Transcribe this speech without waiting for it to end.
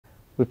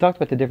We've talked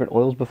about the different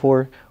oils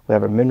before. We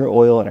have our mineral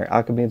oil and our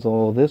alkyl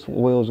oil. This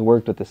oil has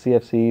worked with the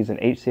CFCs and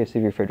HCFC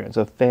refrigerants,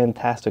 a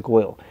fantastic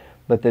oil.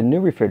 But the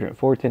new refrigerant,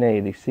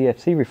 410A, the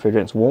CFC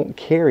refrigerants won't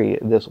carry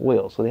this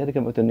oil, so they had to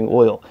come up with a new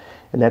oil.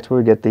 And that's where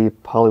we get the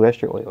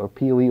polyester oil, or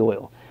POE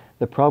oil.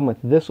 The problem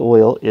with this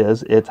oil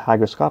is it's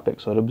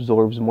hygroscopic, so it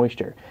absorbs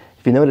moisture.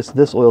 If you notice,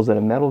 this oil is in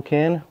a metal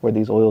can, where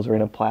these oils are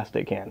in a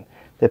plastic can.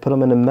 They put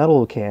them in a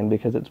metal can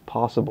because it's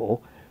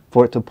possible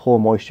for it to pull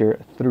moisture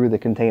through the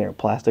container.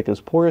 Plastic is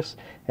porous,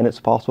 and it's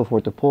possible for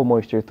it to pull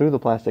moisture through the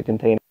plastic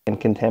container and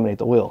contaminate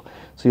the oil.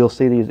 So you'll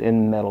see these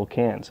in metal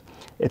cans.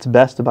 It's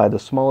best to buy the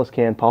smallest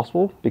can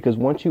possible, because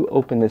once you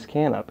open this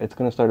can up, it's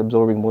going to start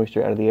absorbing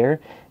moisture out of the air,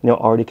 and you'll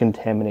already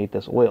contaminate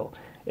this oil.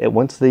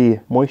 Once the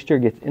moisture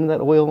gets into that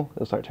oil,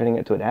 it'll start turning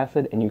it to an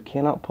acid, and you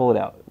cannot pull it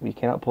out. You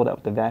cannot pull it out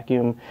with a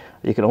vacuum.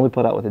 You can only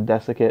pull it out with a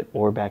desiccant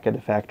or back at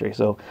the factory.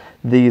 So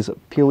these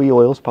POE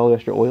oils,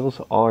 polyester oils,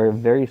 are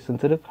very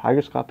sensitive,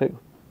 hygroscopic,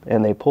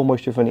 and they pull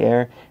moisture from the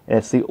air, and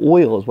it's the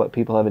oil is what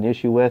people have an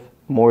issue with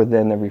more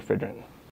than the refrigerant.